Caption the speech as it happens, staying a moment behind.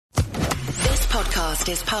podcast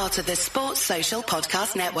is part of the Sports Social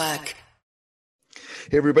Podcast Network.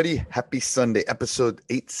 Hey everybody, happy Sunday, episode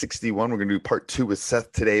 861. We're going to do part 2 with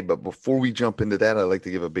Seth today, but before we jump into that, I'd like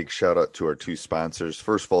to give a big shout out to our 2 sponsors.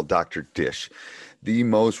 First of all, Dr. Dish, the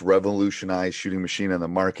most revolutionized shooting machine on the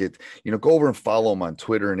market. Go over and follow them on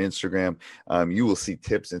Twitter and Instagram. You will see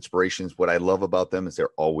tips, inspirations. What I love about them is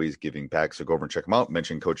they're always giving back. So go over and check them out.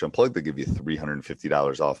 Mention Coach Unplugged. They'll give you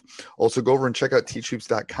 $350 off. Also, go over and check out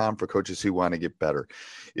teachhoops.com for coaches who want to get better.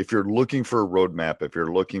 If you're looking for a roadmap, if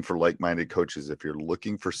you're looking for like-minded coaches, if you're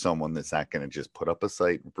looking for someone that's not going to just put up a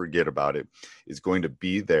site and forget about it, is going to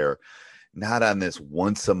be there, not on this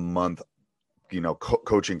once a month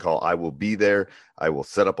coaching call. I will be there. I will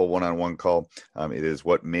set up a one-on-one call. It is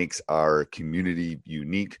what makes our community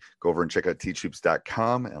unique. Go over and check out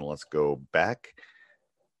teachhoops.com, and let's go back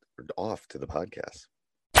off to the podcast.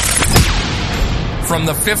 From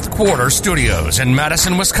the Fifth Quarter Studios in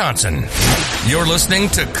Madison, Wisconsin, you're listening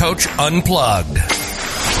to Coach Unplugged.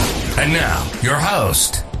 And now, your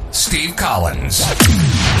host, Steve Collins.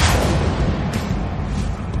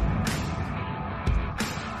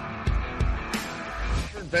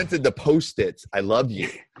 Invented the Post-its. I love you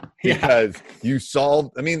because you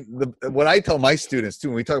solved. What I tell my students too,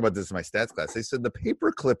 when we talk about this in my stats class, they said the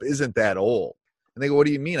paper clip isn't that old. And they go, what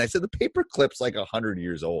do you mean? I said, the paper clip's like 100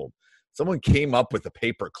 years old. Someone came up with a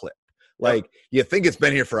paper clip. You think it's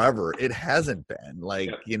been here forever. It hasn't been.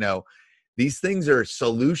 These things are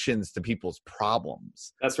solutions to people's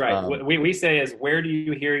problems. That's right. What we say is, where do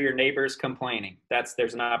you hear your neighbors complaining?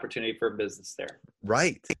 There's an opportunity for business there.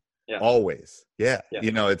 Right. Yeah. Always. Yeah.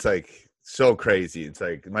 It's like so crazy. It's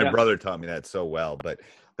like my brother taught me that so well, but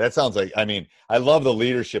that sounds like, I love the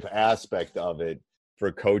leadership aspect of it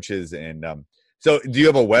for coaches. And so do you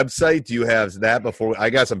have a website? Do you have that before? I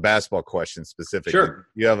got some basketball questions specifically. Sure.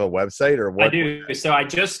 You have a website or what? I do. So I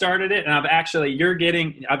just started it, and I've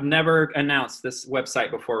never announced this website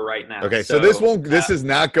before right now. Okay. So this is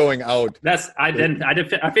not going out.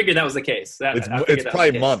 I figured that was the case. It's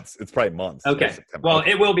probably months. It's probably months. Okay. Well,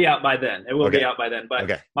 it will be out by then.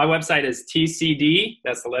 But my website is TCD.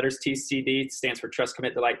 That's the letters TCD. It stands for Trust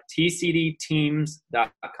Commit Delight.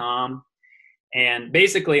 TCDteams.com. And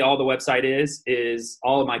basically all the website is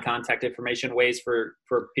all of my contact information, ways for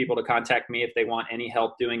people to contact me if they want any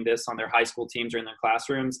help doing this on their high school teams or in their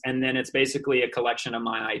classrooms. And then it's basically a collection of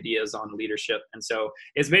my ideas on leadership. And so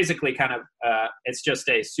it's basically kind of, it's just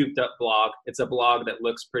a souped up blog. It's a blog that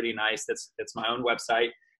looks pretty nice. It's my own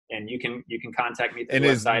website, and you can contact me through the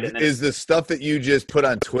website. And is the stuff that you just put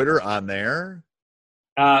on Twitter on there?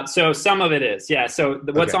 So some of it is, yeah. So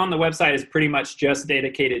what's on the website is pretty much just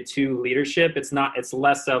dedicated to leadership. It's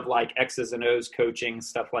less of like X's and O's coaching,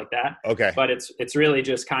 stuff like that. Okay. But it's really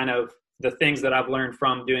just kind of the things that I've learned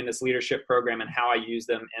from doing this leadership program and how I use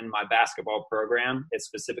them in my basketball program. It's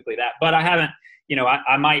specifically that, but I haven't,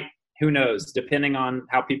 I might, who knows, depending on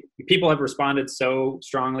how people have responded so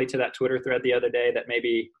strongly to that Twitter thread the other day that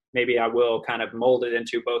maybe I will kind of mold it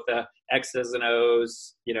into both the X's and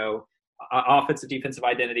O's, offensive, defensive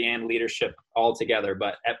identity and leadership all together.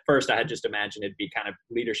 But at first I had just imagined it'd be kind of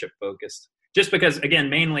leadership focused, just because, again,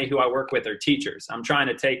 mainly who I work with are teachers. I'm trying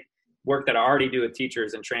to take work that I already do with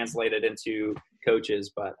teachers and translate it into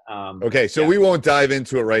coaches. But we won't dive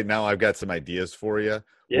into it right now. I've got some ideas for you.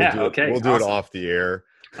 We'll do it off the air.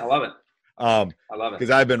 I love it. I love it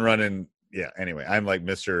because I've been running. Yeah. Anyway, I'm like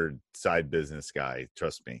Mr. Side Business guy.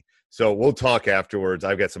 Trust me. So we'll talk afterwards.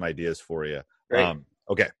 I've got some ideas for you. Great.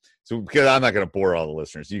 Okay. So because I'm not going to bore all the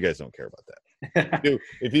listeners. You guys don't care about that.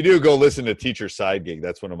 If you do, go listen to Teacher Side Gig.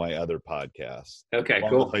 That's one of my other podcasts. Okay,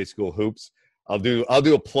 cool. High School Hoops. I'll do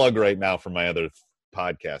a plug right now for my other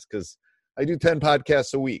podcast because I do 10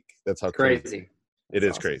 podcasts a week. That's how crazy. It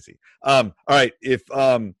is awesome. Crazy. All right. If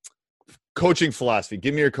coaching philosophy,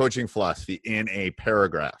 give me your coaching philosophy in a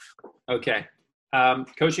paragraph. Okay.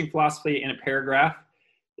 Coaching philosophy in a paragraph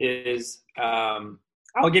is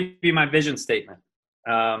I'll give you my vision statement.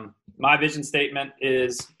 My vision statement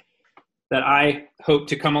is that I hope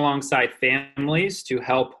to come alongside families to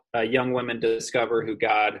help young women discover who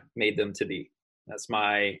God made them to be. That's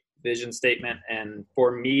my vision statement. And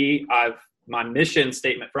for me, my mission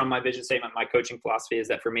statement from my vision statement, my coaching philosophy is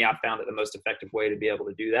that for me, I've found that the most effective way to be able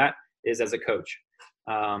to do that is as a coach.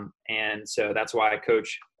 And so that's why I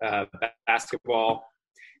coach basketball.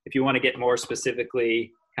 If you want to get more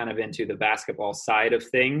specifically kind of into the basketball side of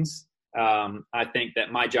things, I think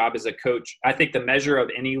that my job as a coach, I think the measure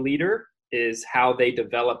of any leader is how they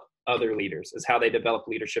develop other leaders, is how they develop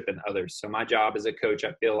leadership in others. So my job as a coach,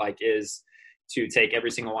 I feel like, is to take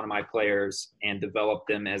every single one of my players and develop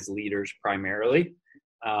them as leaders primarily.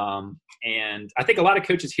 And I think a lot of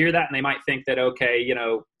coaches hear that and they might think that, okay, you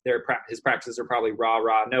know, his practices are probably rah.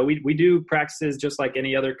 No, we do practices just like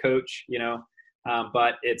any other coach, you know,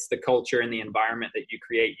 but it's the culture and the environment that you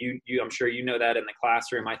create. I'm sure you know that in the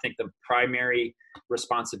classroom. I think the primary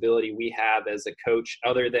responsibility we have as a coach,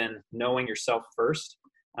 other than knowing yourself first,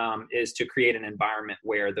 is to create an environment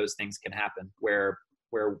where those things can happen, where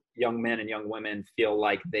young men and young women feel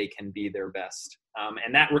like they can be their best.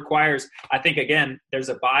 And that requires, I think, again, there's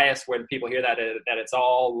a bias when people hear that it's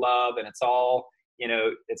all love and it's all, you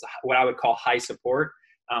know, it's what I would call high support.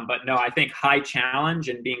 But no, I think high challenge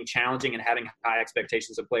and being challenging and having high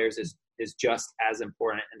expectations of players is just as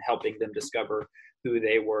important in helping them discover who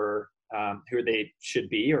they should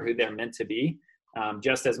be or who they're meant to be,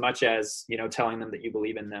 just as much as, you know, telling them that you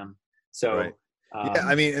believe in them. So, right. Yeah,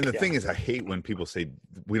 I mean, and the thing is, I hate when people say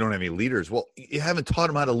we don't have any leaders. Well, you haven't taught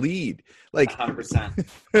them how to lead. Like 100%.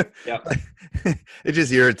 Yep. It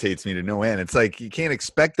just irritates me to no end. It's like you can't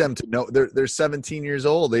expect them to know. They're 17 years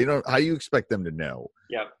old. They don't. How do you expect them to know?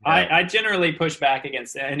 Yep. I generally push back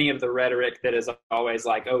against any of the rhetoric that is always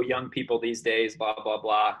like, oh, young people these days, blah blah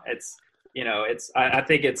blah. It's, you know, I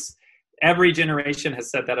think it's. Every generation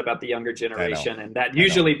has said that about the younger generation, and that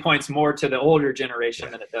usually points more to the older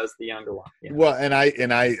generation than it does the younger one. Yeah. Well, and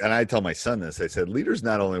I tell my son this. I said, leaders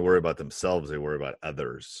not only worry about themselves, they worry about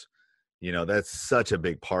others. You know, that's such a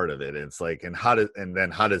big part of it. It's like, and how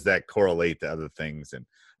does that correlate to other things?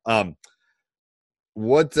 And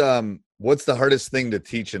what's the hardest thing to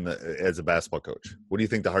teach as a basketball coach? What do you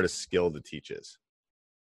think the hardest skill to teach is?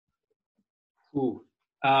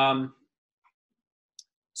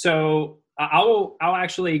 So I'll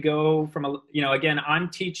actually go from again, I'm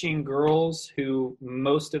teaching girls who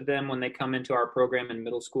most of them, when they come into our program in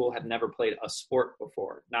middle school, have never played a sport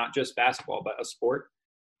before, not just basketball, but a sport.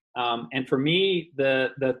 And for me, the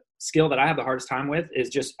skill that I have the hardest time with is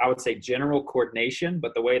just, I would say, general coordination.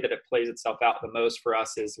 But the way that it plays itself out the most for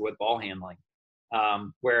us is with ball handling,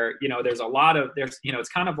 where, you know, it's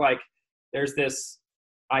kind of like there's this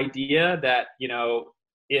idea that, you know,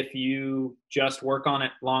 if you just work on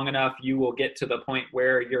it long enough, you will get to the point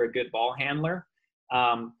where you're a good ball handler.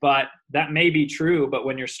 But that may be true, but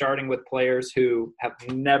when you're starting with players who have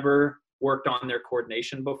never worked on their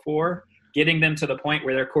coordination before, getting them to the point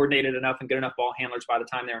where they're coordinated enough and good enough ball handlers by the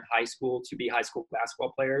time they're in high school to be high school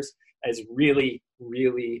basketball players is really,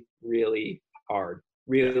 really, really hard,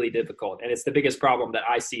 really difficult. And it's the biggest problem that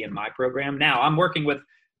I see in my program. Now, I'm working with,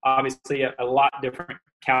 obviously, a lot different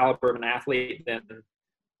caliber of an athlete than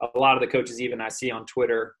a lot of the coaches even I see on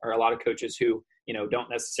Twitter, or a lot of coaches who, you know,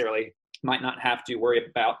 might not have to worry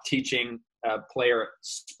about teaching a player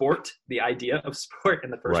sport, the idea of sport in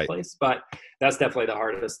the first place. But that's definitely the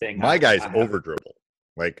hardest thing. My guys over dribble.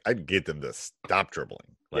 Like, I'd get them to stop dribbling.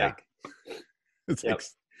 Like, it's like,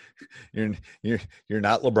 you're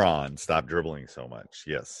not LeBron. Stop dribbling so much.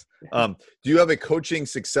 Yes. Do you have a coaching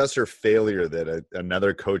success or failure that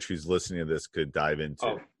another coach who's listening to this could dive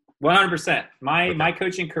into? 100%. My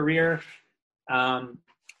coaching career,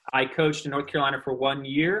 I coached in North Carolina for 1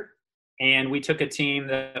 year, and we took a team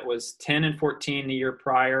that was 10-14 the year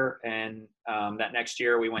prior, and that next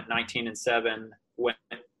year we went 19-7,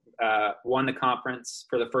 won the conference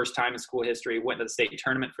for the first time in school history, went to the state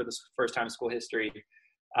tournament for the first time in school history,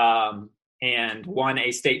 and won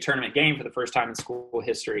a state tournament game for the first time in school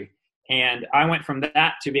history. And I went from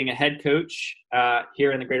that to being a head coach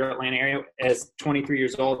here in the greater Atlanta area as 23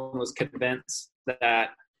 years old, and was convinced that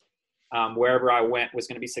wherever I went was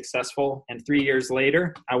going to be successful. And 3 years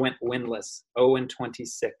later, I went winless,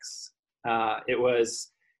 0-26. It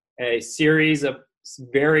was a series of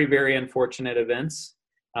very, very unfortunate events.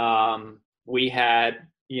 We had,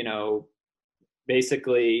 you know,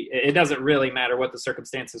 basically, it doesn't really matter what the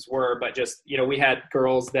circumstances were, but just, you know, we had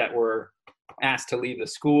girls that were asked to leave the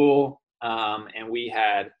school, and we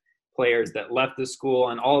had players that left the school,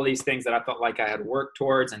 and all of these things that I felt like I had worked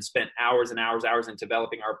towards and spent hours and hours in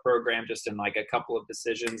developing our program. Just in like a couple of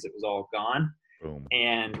decisions, it was all gone. Boom.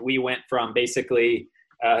 And we went from basically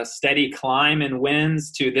a steady climb in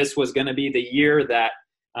wins to this was going to be the year that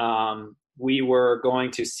we were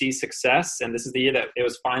going to see success. And this is the year that it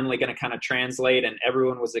was finally going to kind of translate, and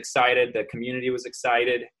everyone was excited. The community was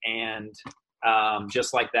excited. And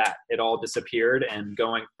just like that, it all disappeared. And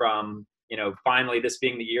going from, you know, finally this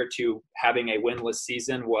being the year to having a winless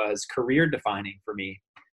season was career defining for me.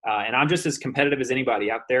 And I'm just as competitive as anybody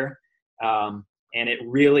out there. And it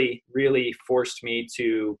really, really forced me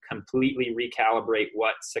to completely recalibrate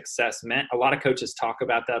what success meant. A lot of coaches talk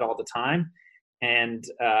about that all the time. And,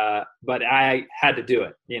 but I had to do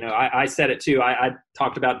it. You know, I said it too. I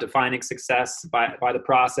talked about defining success by the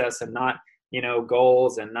process and not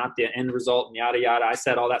goals and not the end result and yada, yada. I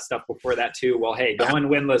said all that stuff before that too. Well, hey, going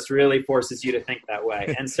winless really forces you to think that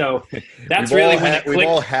way. And so that's really when it clicked. We've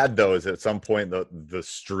all had those at some point, the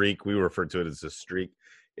streak, we refer to it as a streak.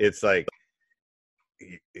 It's like,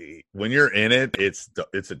 when you're in it, it's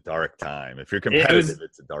a dark time. If you're competitive,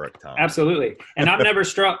 it's a dark time. Absolutely. And I've never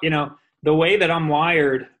struck, the way that I'm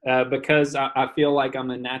wired, because I feel like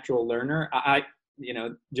I'm a natural learner.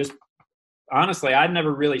 Just honestly, I'd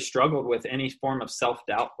never really struggled with any form of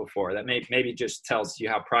self-doubt before. That maybe just tells you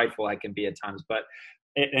how prideful I can be at times. But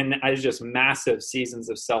and I was just massive seasons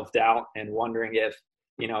of self-doubt and wondering if,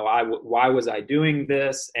 why was I doing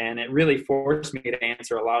this? And it really forced me to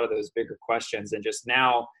answer a lot of those bigger questions. And just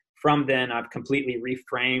now, from then, I've completely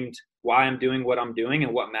reframed why I'm doing what I'm doing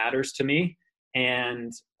and what matters to me.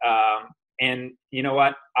 And you know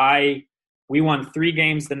what? We won 3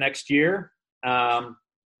 games the next year. And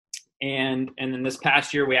then this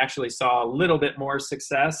past year, we actually saw a little bit more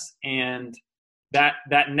success. And that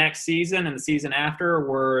next season and the season after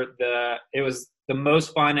it was the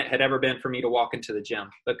most fun it had ever been for me to walk into the gym,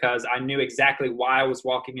 because I knew exactly why I was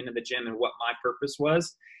walking into the gym and what my purpose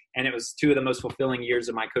was. And it was 2 of the most fulfilling years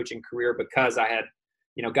of my coaching career, because I had,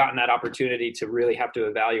 gotten that opportunity to really have to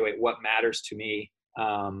evaluate what matters to me,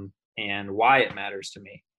 and why it matters to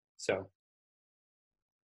me. So.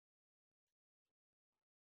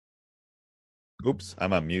 Oops,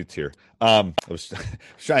 I'm on mute here. I was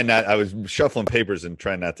shuffling papers and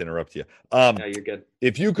trying not to interrupt you. No, you're good.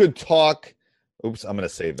 If you could talk, oops, I'm going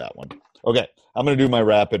to save that one. Okay, I'm going to do my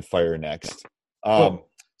rapid fire next. Cool.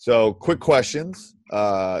 So quick questions.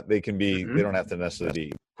 They can be, they don't have to necessarily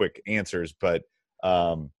be quick answers, but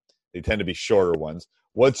they tend to be shorter ones.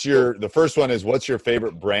 The first one is, what's your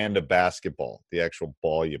favorite brand of basketball? The actual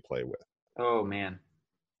ball you play with. Oh man.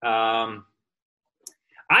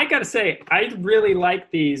 I got to say, I really like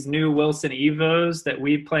these new Wilson Evos that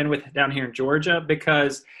we playing with down here in Georgia,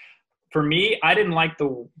 because for me, I didn't like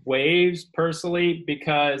the Waves personally,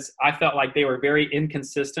 because I felt like they were very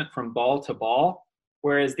inconsistent from ball to ball.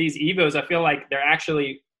 Whereas these Evos, I feel like they're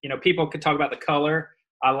actually, people could talk about the color.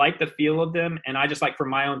 I like the feel of them. And I just like, for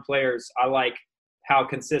my own players, I like how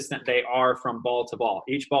consistent they are from ball to ball.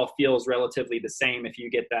 Each ball feels relatively the same if you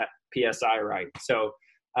get that PSI right. So,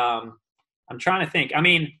 I'm trying to think. I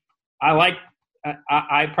mean, I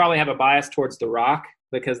probably have a bias towards the Rock,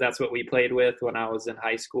 because that's what we played with when I was in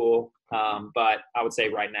high school. But I would say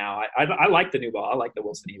right now, I like the new ball. I like the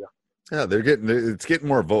Wilson Evo. Yeah, it's getting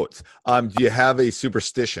more votes. Do you have a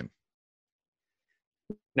superstition?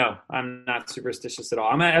 No, I'm not superstitious at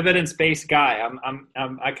all. I'm an evidence-based guy.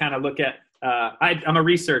 I kind of look at. I'm a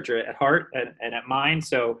researcher at heart and at mind,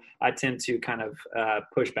 so I tend to kind of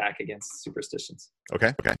push back against superstitions.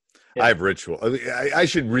 Okay. Yeah. I have ritual. I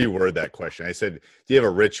should reword that question. I said, do you have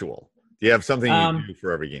a ritual? Do you have something you do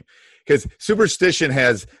for every game? Because superstition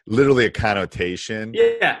has literally a connotation.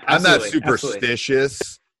 Yeah, absolutely. I'm not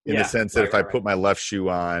superstitious in the sense that if I put my left shoe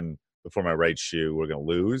on before my right shoe, we're going to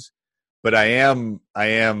lose. But I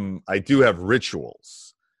do have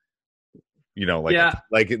rituals.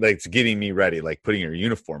 Like it's getting me ready, like putting your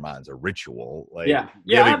uniform on is a ritual. Like, I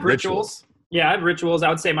have rituals. Yeah, I have rituals. I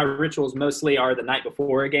would say my rituals mostly are the night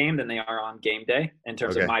before a game than they are on game day in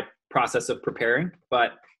terms of my process of preparing.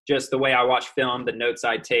 But just the way I watch film, the notes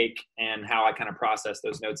I take, and how I kind of process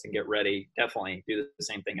those notes and get ready, definitely do the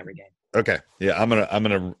same thing every game. Okay. Yeah, I'm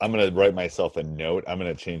gonna write myself a note. I'm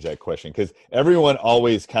gonna change that question, because everyone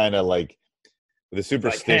always kind of like the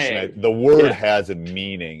superstition. Like, hey, the word has a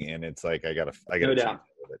meaning, and it's like I gotta no doubt.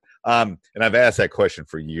 with it. And I've asked that question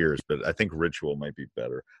for years, but I think ritual might be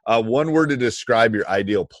better. One word to describe your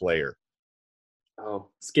ideal player. Oh,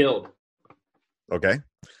 skilled. Okay.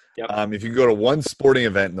 Yep. If you could go to one sporting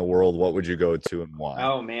event in the world, what would you go to and why?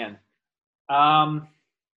 Oh man.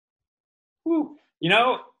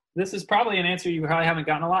 This is probably an answer you probably haven't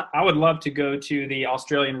gotten a lot. I would love to go to the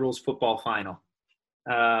Australian rules football final,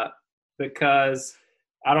 because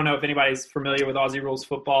I don't know if anybody's familiar with Aussie rules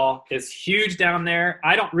football. It's huge down there.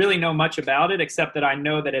 I don't really know much about it, except that I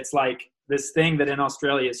know that it's like this thing that in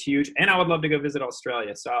Australia is huge, and I would love to go visit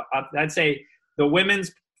Australia. So I'd say the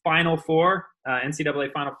women's Final Four,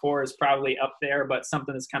 NCAA Final Four, is probably up there, but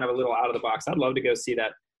something that's kind of a little out of the box. I'd love to go see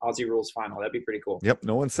that Aussie rules final. That'd be pretty cool. Yep,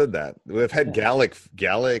 no one said that. We've had Gaelic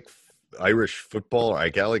Irish football, or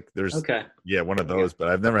Gaelic. There's one of those, but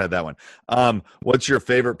I've never had that one. What's your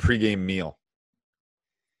favorite pregame meal?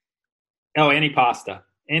 Oh, any pasta.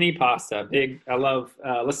 Big. I love.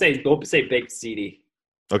 Let's say baked ziti.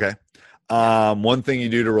 Okay. One thing you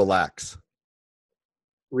do to relax.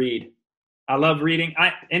 Read. I love reading.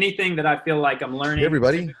 Anything that I feel like I'm learning. Hey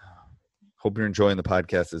everybody. Hope you're enjoying the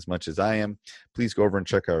podcast as much as I am. Please go over and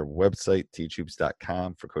check our website,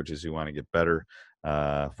 teachhoops.com, for coaches who want to get better.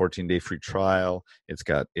 14-day free trial. It's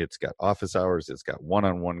got office hours. It's got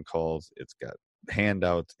one-on-one calls. It's got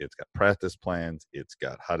handouts. It's got practice plans. It's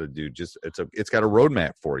got how to do it's got a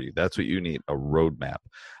roadmap for you. That's what you need, a roadmap.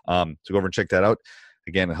 So go over and check that out.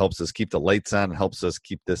 Again, it helps us keep the lights on, helps us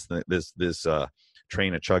keep this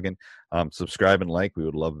train a chugging. Subscribe and like. We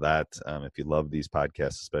would love that. If you love these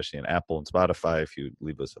podcasts, especially on Apple and Spotify, if you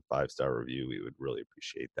leave us a 5-star review, we would really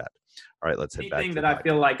appreciate that. All right, let's head back to anything that I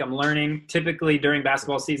feel like I'm learning typically during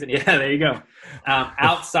basketball season. Yeah, there you go.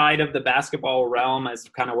 Outside of the basketball realm is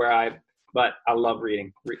kind of where but I love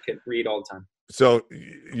reading. Read all the time. So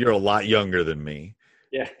you're a lot younger than me.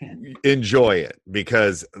 Yeah. Enjoy it,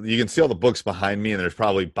 because you can see all the books behind me, and there's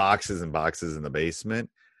probably boxes and boxes in the basement.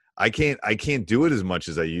 I can't do it as much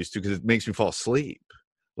as I used to because it makes me fall asleep.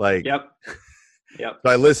 Like, yep. So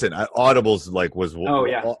I listen. Audible's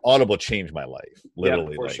Audible changed my life,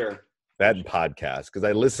 literally. Yep, for sure. That and podcasts, because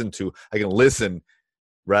I can listen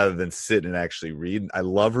rather than sit and actually read. I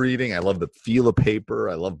love reading. I love the feel of paper.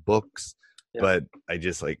 I love books, but I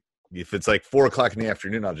just if it's like 4:00 in the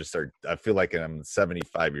afternoon, I'll just start. I feel like I'm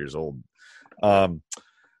 75 years old.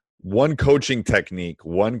 One coaching technique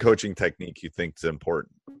you think is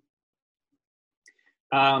important?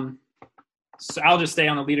 So I'll just stay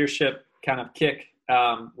on the leadership kind of kick.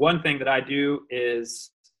 One thing that I do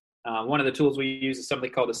is one of the tools we use is something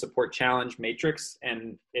called the support challenge matrix.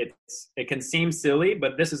 And it can seem silly,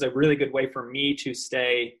 but this is a really good way for me to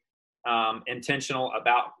stay intentional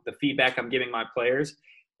about the feedback I'm giving my players.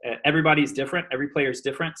 Everybody's different. Every player is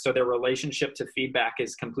different. So their relationship to feedback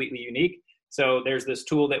is completely unique. So there's this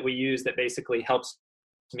tool that we use that basically helps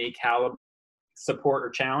me calibrate support or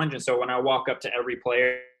challenge. And so when I walk up to every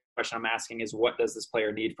player, the question I'm asking is, what does this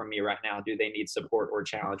player need from me right now? Do they need support or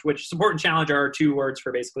challenge? Which support and challenge are two words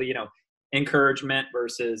for basically, encouragement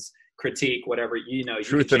versus critique, whatever,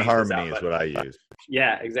 Truth and harmony is what I use.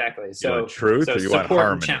 Yeah, exactly. So you want truth or you want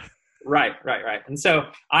harmony? Right. And so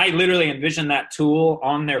I literally envision that tool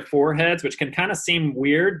on their foreheads, which can kind of seem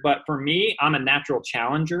weird, but for me, I'm a natural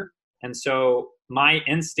challenger. And so my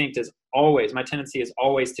tendency is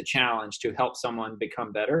always to challenge, to help someone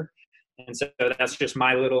become better. And so that's just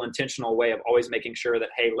my little intentional way of always making sure that,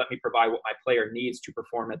 hey, let me provide what my player needs to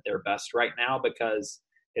perform at their best right now, because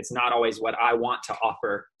it's not always what I want to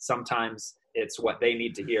offer. Sometimes it's what they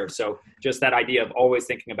need to hear. So just that idea of always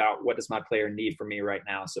thinking about, what does my player need from me right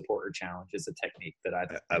now, support or challenge, is a technique that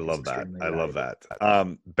I love that. I love that.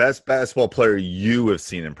 Best basketball player you have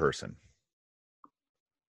seen in person?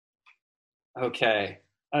 Okay.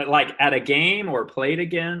 Like at a game or played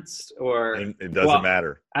against, or it doesn't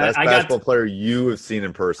matter. Best basketball player you have seen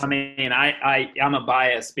in person. I mean, I'm a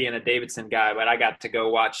bias being a Davidson guy, but I got to go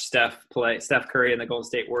watch Steph Curry and the Golden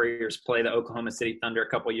State Warriors play the Oklahoma City Thunder a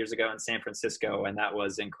couple of years ago in San Francisco, and that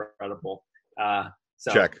was incredible.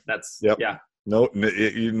 So check. That's yeah. No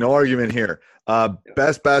argument here.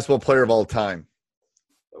 Best basketball player of all time.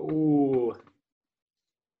 Ooh.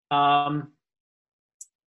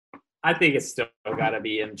 I think it's still got to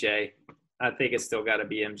be MJ. I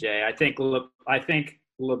think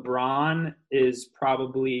LeBron is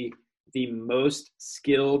probably the most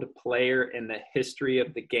skilled player in the history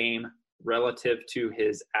of the game relative to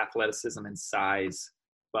his athleticism and size.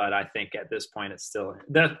 But I think at this point, it's still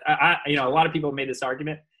a lot of people made this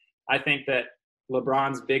argument. I think that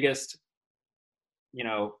LeBron's biggest,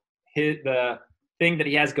 the thing that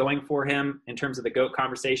he has going for him in terms of the GOAT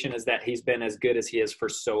conversation is that he's been as good as he is for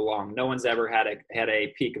so long. No one's ever had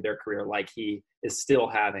a peak of their career like he is still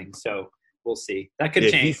having. So we'll see. That could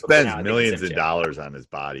change. He spends millions of dollars on his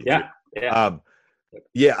body. Yeah.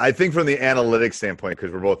 Yeah. I think from the analytics standpoint,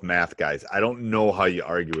 because we're both math guys, I don't know how you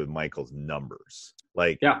argue with Michael's numbers.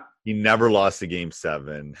 He never lost a game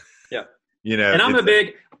 7. Yeah. And I'm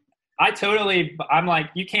like,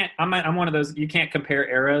 I'm one of those, you can't compare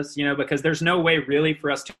eras, because there's no way really for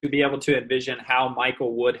us to be able to envision how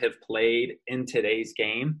Michael would have played in today's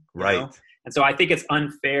game. Right. And so I think it's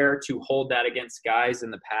unfair to hold that against guys in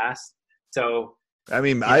the past. So, I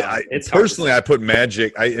mean, I personally, I put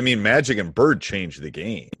Magic. I mean, Magic and Bird changed the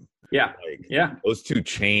game. Yeah. Those two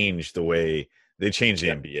changed the way they changed the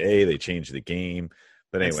NBA. They changed the game.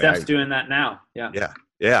 But anyway, Steph's doing that now. Yeah.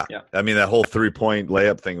 Yeah. I mean, that whole 3-point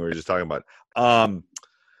layup thing we were just talking about.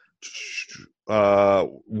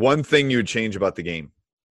 One thing you would change about the game?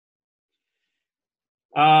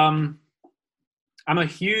 I'm a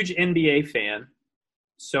huge NBA fan.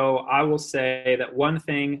 So I will say that one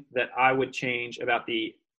thing that I would change about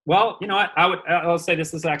well, you know what? I'll say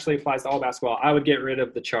this actually applies to all basketball. I would get rid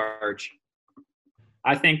of the charge.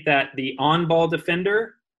 I think that the on-ball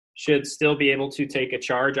defender should still be able to take a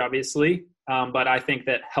charge, obviously. But I think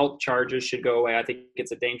that help charges should go away. I think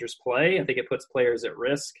it's a dangerous play. I think it puts players at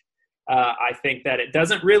risk. I think that it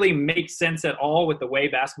doesn't really make sense at all with the way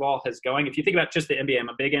basketball is going. If you think about just the NBA, I'm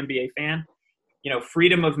a big NBA fan.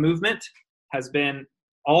 Freedom of movement has been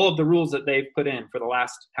all of the rules that they've put in for the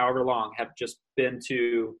last however long have just been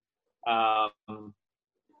to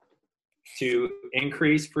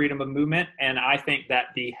increase freedom of movement. And I think that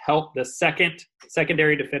the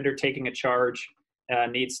secondary defender taking a charge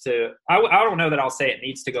needs to, I don't know that I'll say it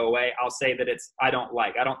needs to go away. I'll say that I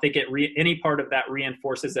don't think any part of that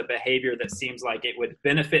reinforces a behavior that seems like it would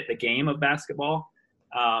benefit the game of basketball.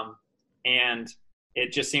 And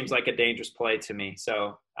it just seems like a dangerous play to me.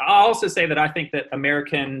 So I'll also say that I think that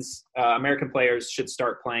American players should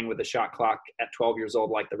start playing with the shot clock at 12 years old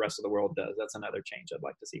like the rest of the world does. That's another change I'd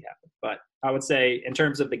like to see happen. But I would say in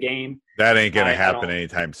terms of the game, that ain't going to happen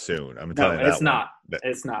anytime soon. I'm telling you that.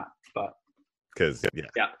 It's not. But because yeah.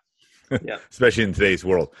 Especially in today's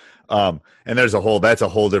world. And that's a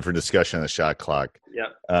whole different discussion on the shot clock.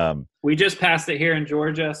 Yep. We just passed it here in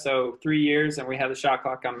Georgia, so 3 years, and we have the shot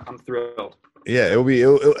clock. I'm thrilled. Yeah,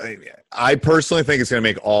 I personally think it's going to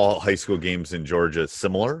make all high school games in Georgia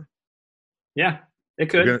similar. Yeah,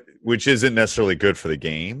 it could. Which isn't necessarily good for the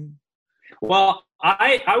game. Well,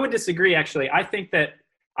 I would disagree, actually. I think that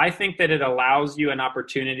it allows you an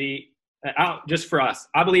opportunity, just for us.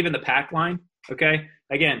 I believe in the pack line, okay?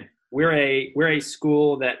 Again, we're a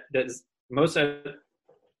school that does most of,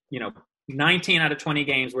 19 out of 20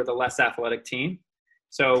 games we're the less athletic team.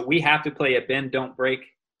 So we have to play a bend, don't break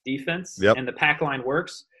defense, and the pack line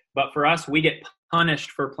works. But for us, we get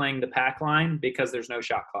punished for playing the pack line because there's no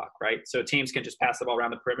shot clock, right? So teams can just pass the ball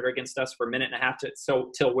around the perimeter against us for a minute and a half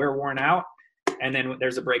till we're worn out, and then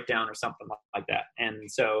there's a breakdown or something like that. And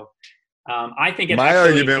so I think my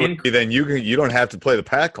argument would be then you don't have to play the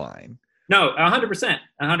pack line. No, 100%.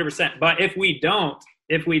 But if we don't,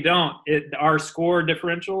 our score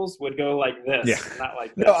differentials would go like this, not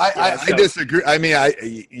like this. No, I disagree. I mean, I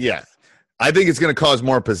think it's going to cause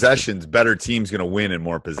more possessions. Better teams going to win in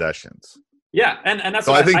more possessions. Yeah, and that's.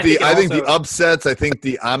 So I think the upsets. I think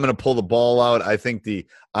I'm going to pull the ball out. I think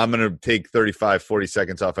I'm going to take 35, 40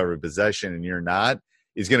 seconds off every possession, and you're not,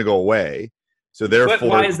 is going to go away. So therefore, but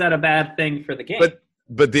why is that a bad thing for the game?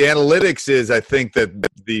 But the analytics is, I think that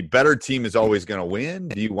the better team is always going to win.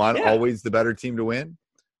 Do you want always the better team to win?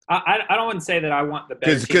 I don't want to say that I want the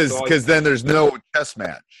better team because then there's no chess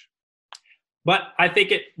match. But I think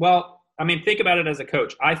think about it as a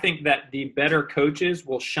coach. I think that the better coaches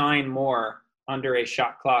will shine more under a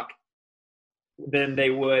shot clock than they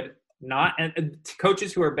would not. And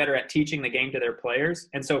coaches who are better at teaching the game to their players.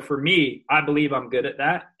 And so for me, I believe I'm good at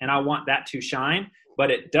that, and I want that to shine,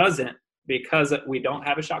 but it doesn't because we don't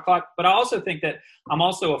have a shot clock. But I also think that I'm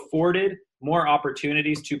also afforded more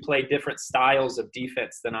opportunities to play different styles of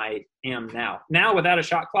defense than I am now. Now, without a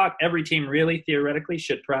shot clock, every team really theoretically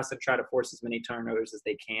should press and try to force as many turnovers as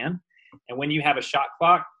they can. And when you have a shot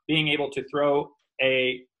clock, being able to throw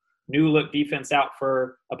a new look defense out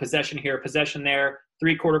for a possession here, a possession there,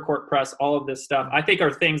 3-quarter court press, all of this stuff, I think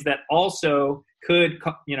are things that also could,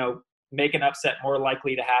 make an upset more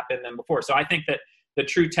likely to happen than before. So I think that the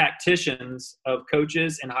true tacticians of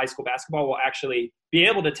coaches in high school basketball will actually be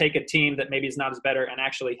able to take a team that maybe is not as better and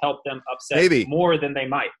actually help them upset more than they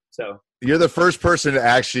might. So you're the first person to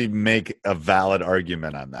actually make a valid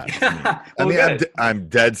argument on that. I'm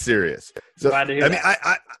dead serious. So glad to hear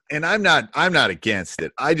that. I'm not against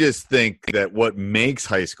it. I just think that what makes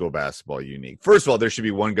high school basketball unique. First of all, there should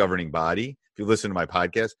be one governing body. If you listen to my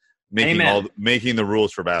podcast, making the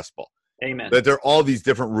rules for basketball. Amen. That there are all these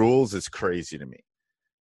different rules is crazy to me.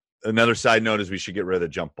 Another side note is we should get rid of the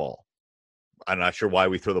jump ball. I'm not sure why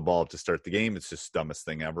we throw the ball up to start the game. It's just the dumbest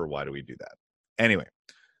thing ever. Why do we do that? Anyway,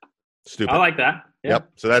 stupid. I like that. Yeah.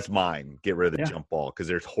 Yep. So that's mine. Get rid of the jump ball because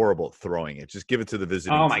they're horrible at throwing it. Just give it to the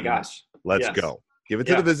visiting team. Oh, my gosh. Let's go. Give it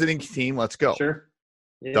to the visiting team. Let's go. Sure.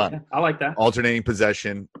 Yeah, done. I like that. Alternating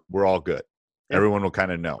possession. We're all good. Yeah. Everyone will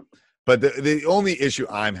kind of know. But the only issue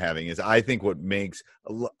I'm having is I think what makes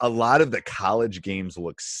a lot of the college games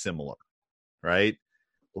look similar, right?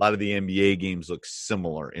 A lot of the NBA games look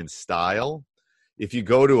similar in style. If you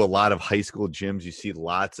go to a lot of high school gyms, you see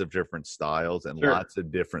lots of different styles and lots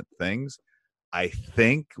of different things. I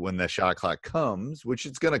think when the shot clock comes, which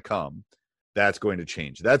it's going to come, that's going to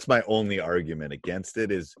change. That's my only argument against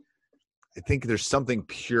it is I think there's something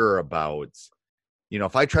pure about,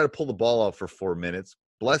 if I try to pull the ball out for 4 minutes,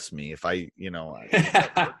 bless me if but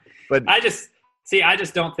I just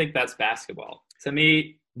don't think that's basketball. To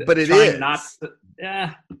me, but it is.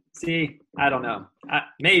 Yeah. See, I don't know.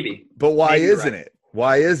 Maybe. But why Maybe you're isn't right. it?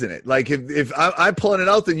 Why isn't it? Like if I'm pulling it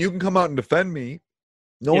out, then you can come out and defend me.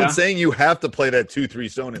 No Yeah. one's saying you have to play that 2-3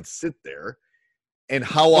 zone and sit there. And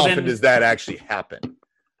how Well, often then- does that actually happen?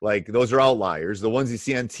 Like those are outliers. The ones you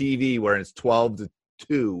see on TV where it's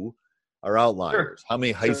 12-2 are outliers. Sure. How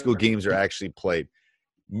many high Sure. school games are actually played?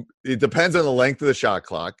 It depends on the length of the shot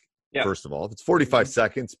clock. Yeah. First of all, if it's 45 Mhm.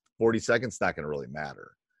 seconds, 40 seconds, not going to really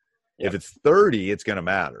matter. Yep. If it's 30, it's going to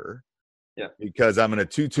matter. Yep. Because I'm going to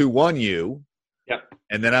 2-2-1 you. Yep.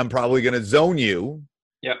 And then I'm probably going to zone you.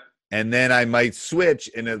 Yep. And then I might switch.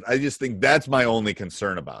 And I just think that's my only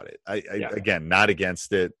concern about it. Yeah. Again, not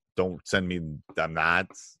against it. Don't send me. I'm not.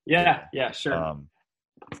 Yeah. Yeah. Sure.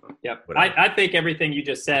 Yep. whatever. I think everything you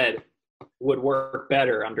just said would work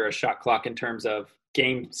better under a shot clock in terms of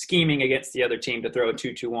game scheming against the other team to throw a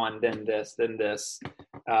 2-2-1, then this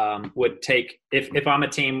would take, if I'm a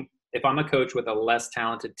team, if I'm a coach with a less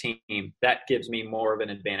talented team, that gives me more of an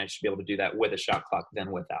advantage to be able to do that with a shot clock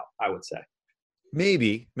than without, I would say.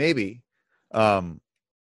 Maybe.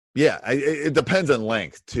 Yeah, it depends on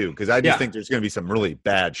length too, because I just Yeah. think there's going to be some really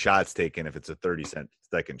bad shots taken if it's a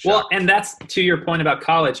 30-second shot. Well, and that's to your point about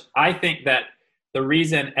college. I think that the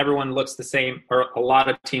reason everyone looks the same, or a lot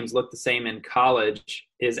of teams look the same in college,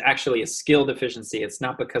 is actually a skill deficiency. It's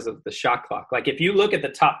not because of the shot clock. Like if you look at the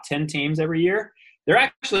top 10 teams every year, they're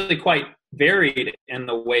actually quite varied in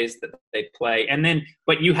the ways that they play. And then,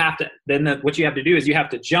 but you have to, what you have to do is you have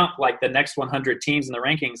to jump like the next 100 teams in the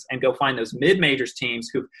rankings and go find those mid-majors teams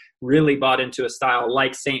who've really bought into a style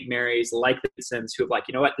like St. Mary's, like the Sims, who've like,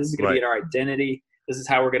 you know what, this is going to be our identity. This is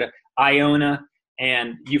how we're going to Iona.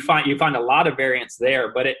 And you find a lot of variance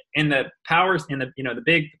there, but in the powers, in the, the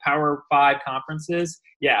big Power 5 conferences,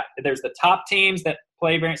 yeah, there's the top teams that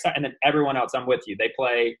play variance, and then everyone else, I'm with you. They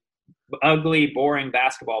play ugly, boring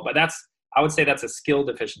basketball, but I would say that's a skill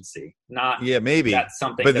deficiency, not maybe that's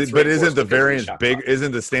something. But that's isn't the reinforced because of variance shot big? clock.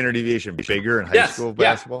 Isn't the standard deviation bigger in high Yes, school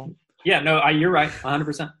yeah. basketball? Yeah, no, you're right,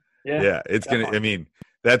 100%. Yeah, It's gonna. definitely. I mean,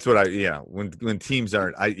 that's what when teams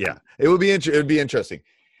aren't. It would be it would be interesting.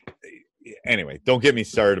 Anyway, don't get me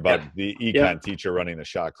started about the econ teacher running a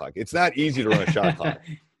shot clock. It's not easy to run a shot clock.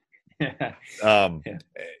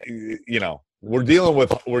 We're dealing with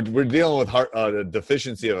the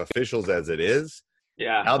deficiency of officials as it is.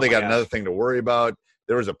 Yeah. Now they Oh my got gosh. another thing to worry about.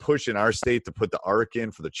 There was a push in our state to put the ARC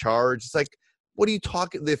in for the charge. It's like, what are you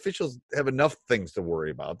talking? The officials have enough things to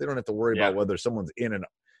worry about. They don't have to worry about whether someone's in and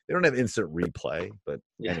they don't have instant replay. But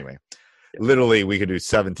anyway, literally, we could do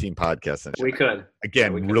 17 podcasts. We could.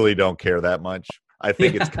 Again, we could. really don't care that much. I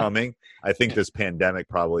think it's coming. I think this pandemic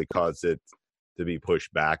probably caused it to be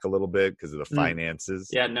pushed back a little bit because of the finances.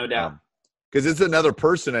 Yeah, no doubt. Because it's another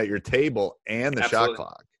person at your table and the Absolutely. shot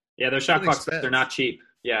clock. Yeah, those shot an clocks, expense. they're not cheap.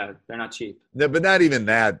 Yeah, they're not cheap. No, but not even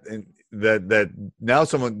that. And that now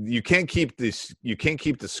you can't keep this. You can't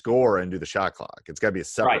keep the score and do the shot clock. It's got to be a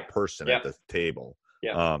separate person at the table.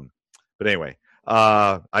 Yeah. But anyway,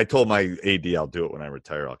 I told my AD I'll do it when I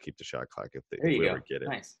retire. I'll keep the shot clock if we ever get it.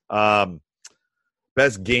 Nice.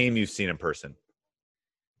 Best game you've seen in person?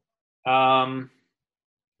 I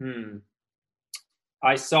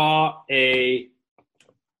saw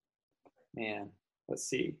let's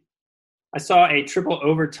see. I saw a triple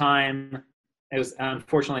overtime.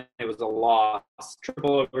 Unfortunately, it was a loss.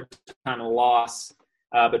 Triple overtime loss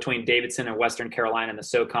between Davidson and Western Carolina in the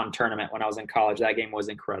SoCon tournament when I was in college. That game was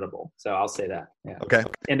incredible. So I'll say that. Yeah. Okay.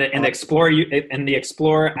 In the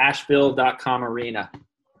ExploreAsheville.com arena.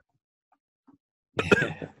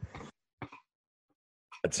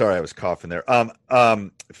 Sorry, I was coughing there.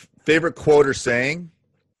 Favorite quote or saying?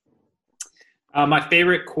 My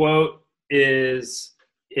favorite quote is,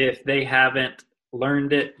 "If they haven't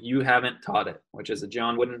learned it, you haven't taught it," which is a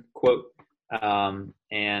John Wooden quote.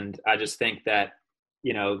 And I just think that,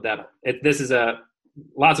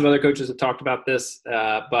 lots of other coaches have talked about this,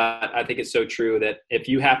 but I think it's so true that if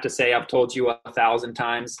you have to say, "I've told you 1,000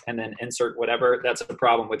 times," and then insert whatever, that's a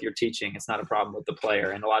problem with your teaching. It's not a problem with the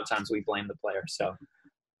player. And a lot of times we blame the player. So,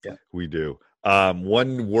 yeah. We do.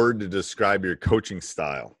 One word to describe your coaching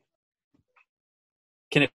style.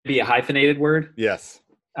 Can it be a hyphenated word? Yes.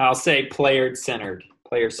 I'll say player-centered.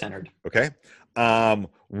 Player-centered. Okay.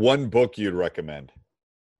 One book you'd recommend.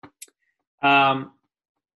 Let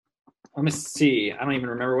me see. I don't even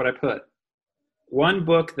remember what I put. One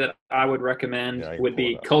book that I would recommend would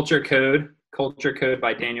be Culture Code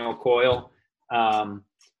by Daniel Coyle.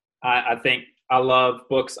 I think I love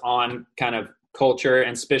books on kind of culture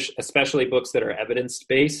and especially books that are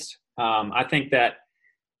evidence-based. I think that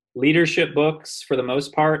Leadership books, for the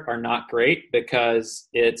most part, are not great because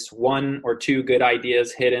it's one or two good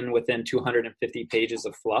ideas hidden within 250 pages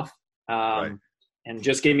of fluff. Right. And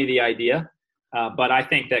just give me the idea. But I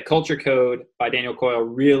think that Culture Code by Daniel Coyle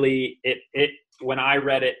really, when I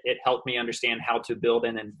read it, it helped me understand how to build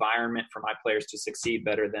an environment for my players to succeed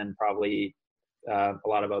better than probably a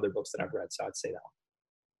lot of other books that I've read. So I'd say that one.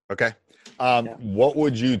 Okay. What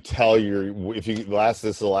would you tell this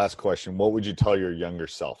is the last question. What would you tell your younger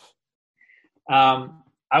self? I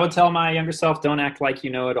would tell my younger self, don't act like you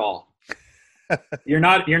know it all. You're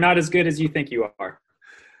not as good as you think you are.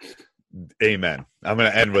 Amen. I'm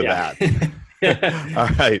going to end with that. All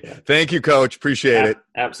right. Thank you, Coach. Appreciate it.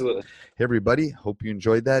 Absolutely. Hey, everybody. Hope you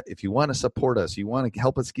enjoyed that. If you want to support us, you want to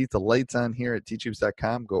help us keep the lights on here at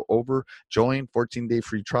teachhoops.com, go over, join, 14-day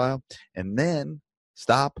free trial, and then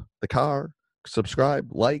stop the car, subscribe,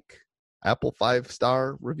 like, Apple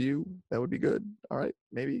 5-star review. That would be good. All right.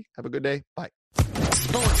 Maybe. Have a good day. Bye.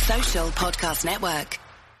 Sports Social Podcast Network.